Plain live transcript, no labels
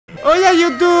Hola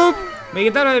YouTube. Me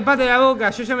quitaron el pate de la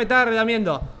boca, yo ya me estaba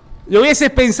relamiendo. Lo hubieses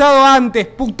pensado antes,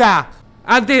 puta.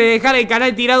 Antes de dejar el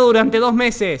canal tirado durante 2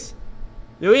 meses.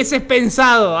 Lo hubieses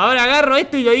pensado. Ahora agarro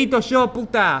esto y lo edito yo,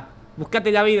 puta.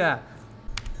 Buscate la vida.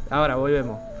 Ahora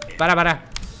volvemos. Pará.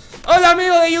 Hola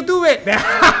amigos de YouTube.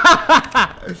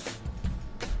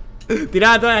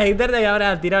 Tiraba todas las internas y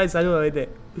ahora tiraba el saludo, vete.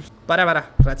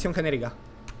 Pará. Reacción genérica.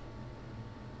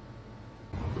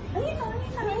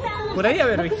 Por ahí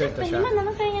haber visto esto ya.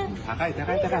 Acá.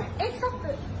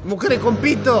 Mujeres con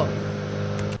pito.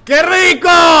 ¡Qué rico!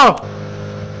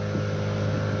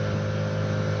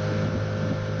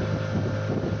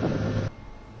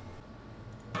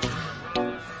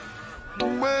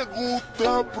 Me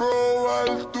gusta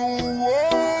probar tu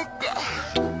boca.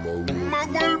 Me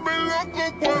vuelve loco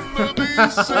cuando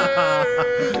dice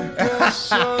yo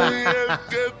soy el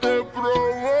que te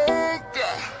provoca.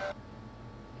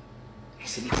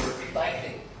 Ese hijo de puta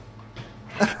este.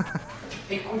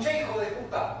 Te escuché, hijo de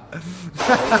puta.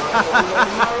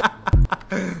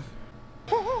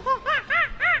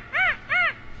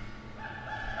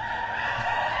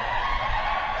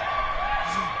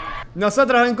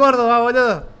 Nosotros en Córdoba,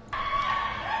 boludo.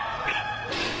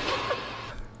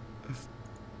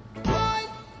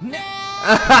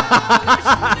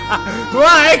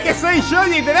 ¡Guau! Es que soy yo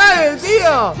literal,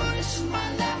 tío.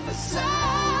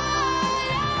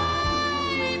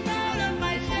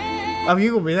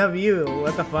 Amigo, me da miedo,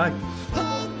 what the fuck.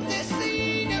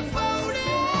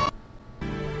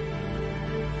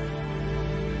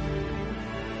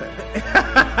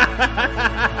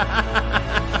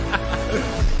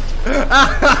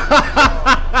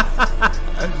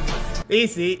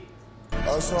 Easy.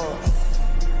 What's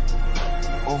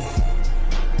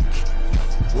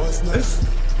next?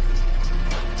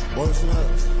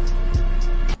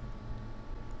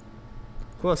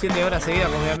 Juego 7 horas seguidas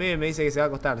con mi amigo y me dice que se va a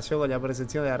acostar. Yo con la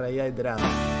percepción de la realidad enterada.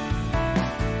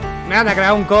 Me van a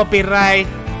crear un copyright.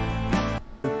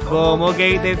 ¿Cómo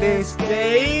que intentes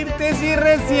de irte si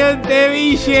recién te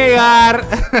vi llegar?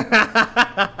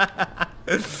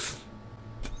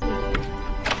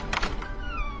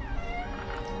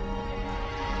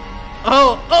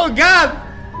 Oh God!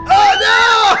 Oh no!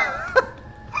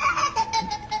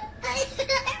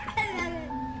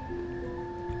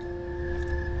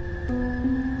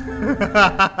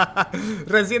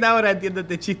 Recién ahora entiendo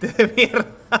este chiste de mierda.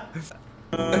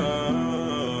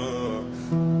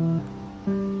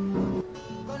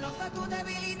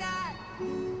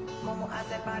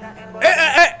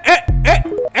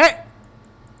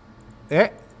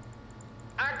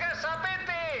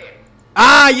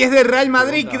 ¡Ay! Es de Real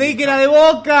Madrid, creí que era de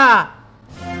Boca.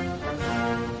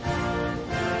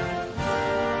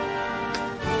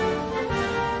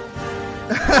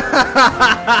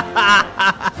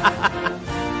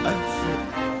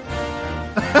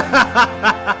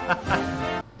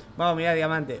 Vamos a mirar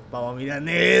diamante. Vamos a mirar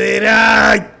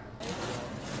netherite.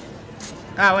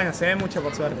 Ah, bueno, se ve mucho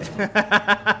por suerte.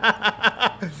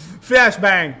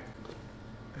 Flashbang.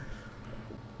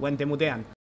 Buen te mutean.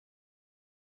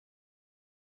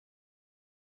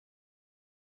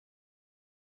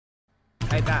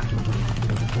 Ahí está.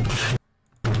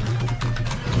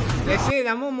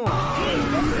 Decida, Momo.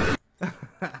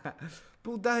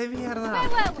 Puta de mierda.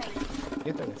 ¿Y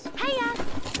esto qué es?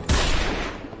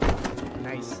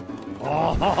 Nice.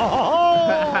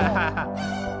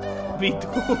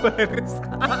 VTubers.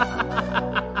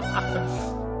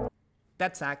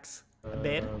 That sucks. A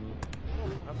ver.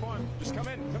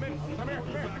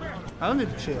 ¿A dónde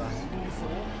te lleva?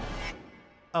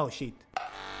 Oh shit.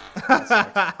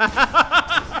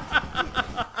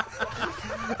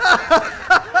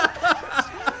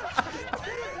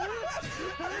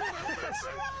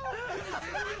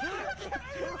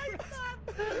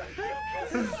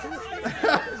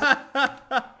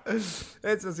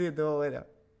 Eso sí estuvo bueno.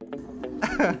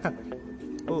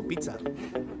 Pizza.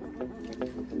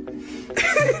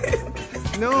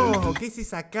 No, ¿qué es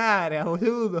esa cara,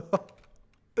 boludo?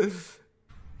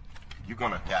 You're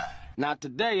gonna die. Not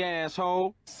today,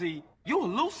 asshole. See, you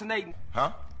hallucinating.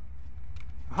 Huh?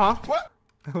 Huh? What?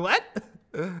 What?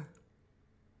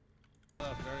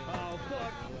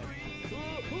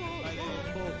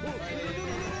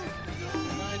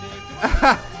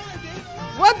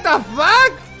 What the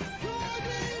fuck?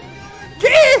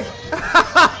 ¿Qué?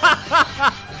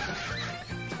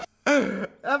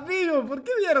 Amigo, ¿por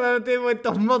qué mierda no tenemos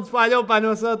estos mods falopa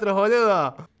nosotros,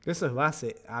 boludo? Eso es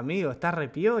base. Amigo, está re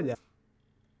piola.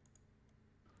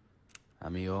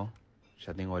 Amigo,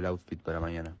 ya tengo el outfit para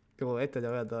mañana. Como esto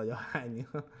lo veo todos los años.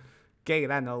 Qué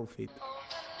gran outfit.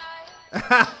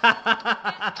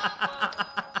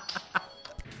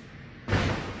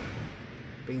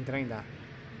 Pin 30.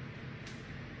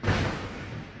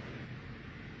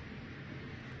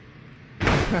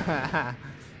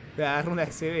 Te agarro una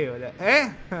XB, boludo.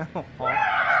 ¿Eh?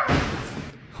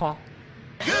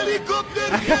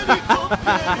 Helicóptero, helicóptero.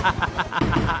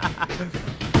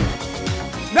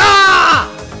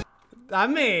 ¡No!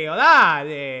 Amigo,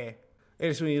 dale.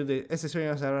 Eres un inútil. Ese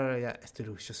sueño se habrá realidad. Estoy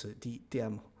orgulloso de ti, te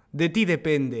amo. De ti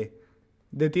depende.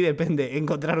 De ti depende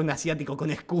encontrar un asiático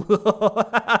con escudo.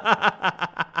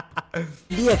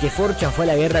 El día que 4chan fue a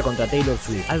la guerra contra Taylor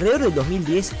Swift. Alrededor del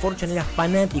 2010, 4chan era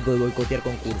fanático de boicotear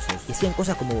concursos. Y hacían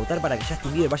cosas como votar para que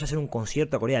Justin Bieber vaya a hacer un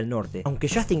concierto a Corea del Norte. Aunque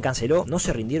Justin canceló, no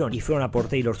se rindieron y fueron a por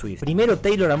Taylor Swift. Primero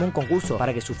Taylor armó un concurso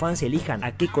para que sus fans elijan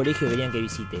a qué colegio querían que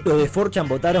visite. Los de 4chan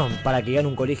votaron para que gane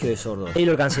un colegio de sordos.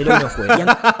 Taylor canceló y no fue.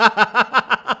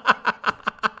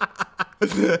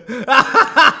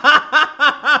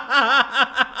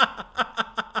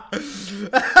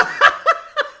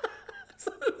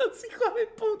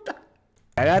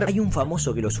 Hay un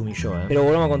famoso que los humilló, Pero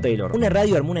volvamos con Taylor. Una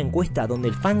radio armó una encuesta donde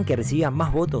el fan que recibía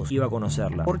más votos iba a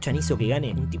conocerla. 4chan hizo que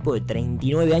gane un tipo de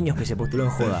 39 años que se postuló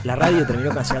en joda. La radio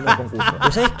terminó cancelando el concurso.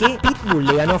 ¿Pero sabes qué? Pitbull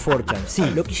le ganó a 4chan. Sí,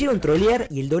 lo quisieron trolear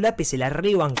y el dolape se la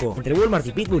rebancó. Entre Walmart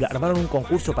y Pitbull armaron un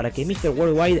concurso para que Mr.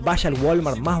 Worldwide vaya al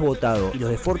Walmart más votado. Y los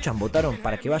de 4chan votaron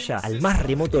para que vaya al más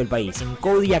remoto del país, en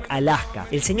Kodiak, Alaska.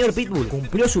 El señor Pitbull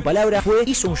cumplió su palabra,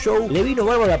 hizo un show, le vino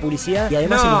bárbaro la publicidad y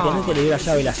además el intendente le dio la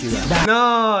llave de la ciudad.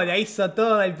 No, la hizo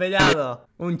toda el pelado.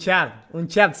 Un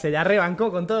chat, se la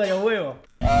rebancó con todos los huevos.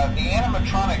 The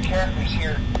animatronic characters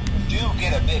here do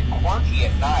get a bit quirky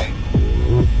at night.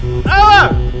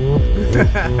 ¡Ah!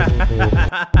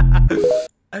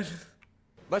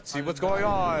 Let's see what's going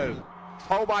on.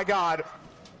 Oh my god.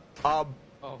 Oh,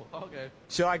 okay.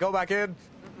 Should I go back in?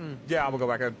 Yeah, I'm gonna go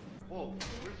back in.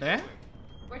 ¿Eh?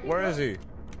 Where is he?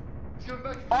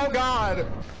 Oh god.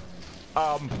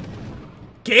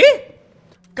 ¿Qué?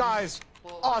 Guys,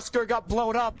 Oscar got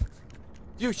blown up.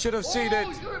 You should have seen it.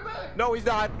 No, he's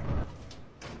not.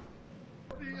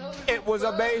 It was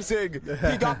amazing.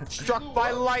 He got struck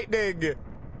by lightning.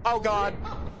 Oh god.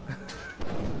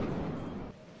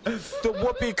 The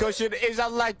whoopee cushion is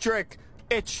electric.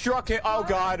 It struck it. Oh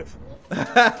god.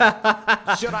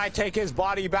 Should I take his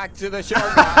body back to the show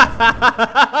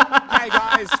now? Hey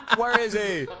guys, where is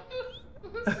he?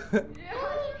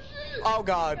 Oh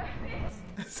god.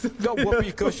 The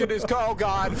whoopee cushion is oh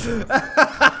god.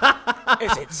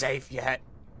 Is it safe yet?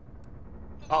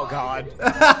 Oh god.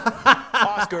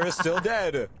 Oscar is still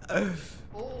dead.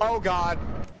 Oh god.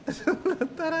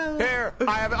 Here,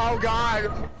 I have oh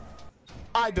god.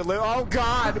 I deliver oh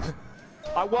god.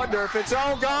 I wonder if it's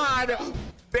oh god.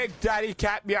 Big Daddy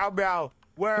Cat meow meow.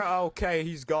 Where okay,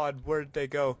 he's gone. Where'd they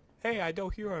go? Hey, I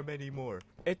don't hear him anymore.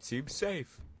 It seems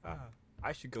safe.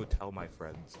 I should go tell my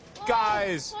friends.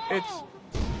 Guys, it's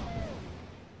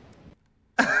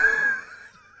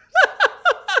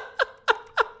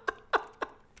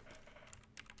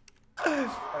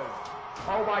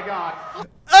oh my god.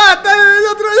 ¡Ah! ¡Está del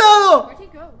otro lado! Where'd he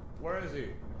go? Where is he?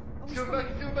 He's getting mad.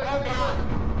 He's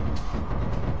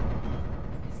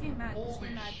getting mad.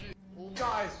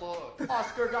 Guys,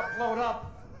 Oscar got blown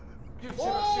up. You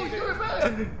should have seen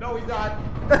it. No, he's not.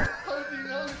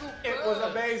 It was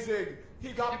amazing.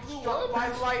 He got struck by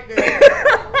lightning.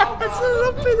 Oh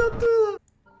god. Pelotudo.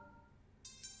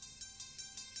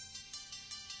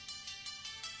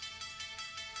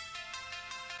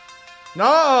 ¡No!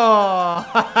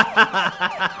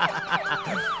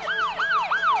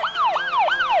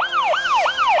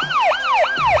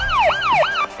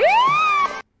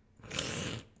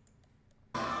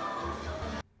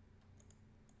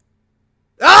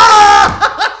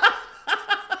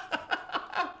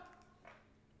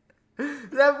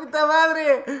 ¡La puta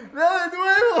madre! ¡No, de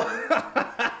nuevo!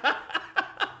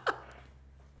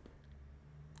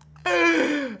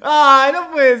 ¡Ay,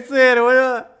 no puede ser,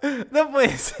 boludo! No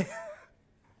puede ser.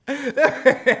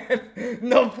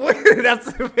 No pueden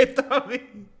hacerme esto a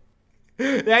mí.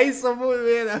 La hizo muy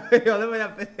bien, amigo. No me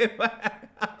la pegué mal.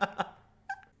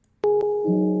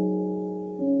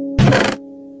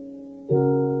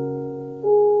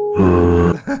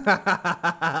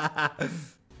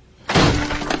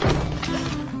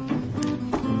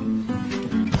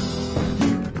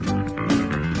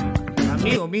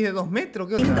 Amigo, mide 2 metros,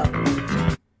 ¿qué onda?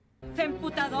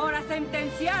 Emputador a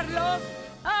sentenciarlos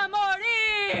a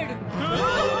morir.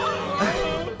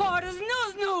 Por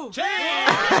snusnu.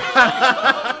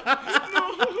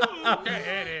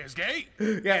 ¿Eres gay?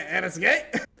 ¿Qué? ¿Eres gay?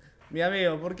 Mi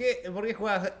amigo, ¿por qué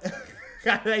juegas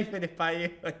Half-Life en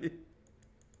español?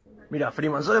 Mira,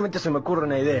 Freeman, solamente se me ocurre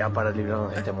una idea para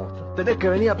librarnos de este monstruo. Tenés que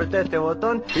venir a apretar este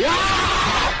botón y...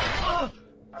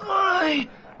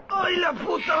 ¡La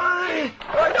puta madre!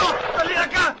 ¡Ay, no! ¡Salí de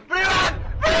acá! ¡Privan!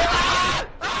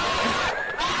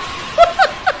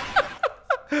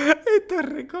 Esto es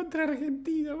recontra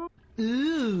argentino.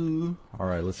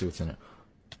 Alright, let's see what's in it.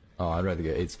 Oh, I'd rather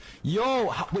get AIDS.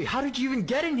 Yo, wait, how did you even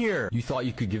get in here? You thought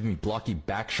you could give me blocky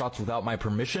back shots without my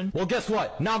permission? Well, guess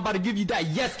what? Now I'm about to give you that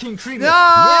Yes King treatment. No!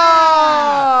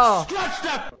 Yeah! Stretch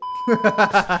that!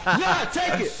 Yeah,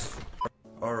 take it!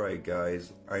 Alright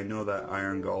guys, I know that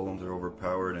iron golems are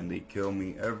overpowered and they kill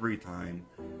me every time,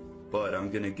 but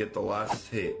I'm gonna get the last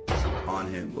hit on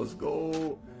him. Let's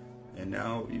go! And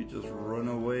now you just run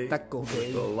away with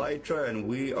the Elytra and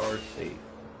we are safe.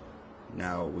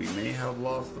 Now, we may have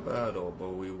lost the battle,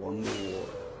 but we won the war.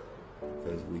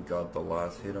 Because we got the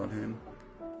last hit on him,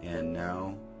 and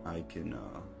now I can,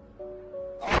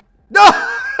 No!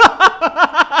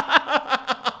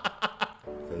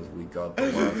 Because we got the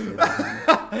last hit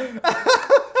on him,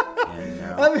 and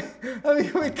now A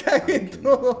mí me cae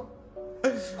todo.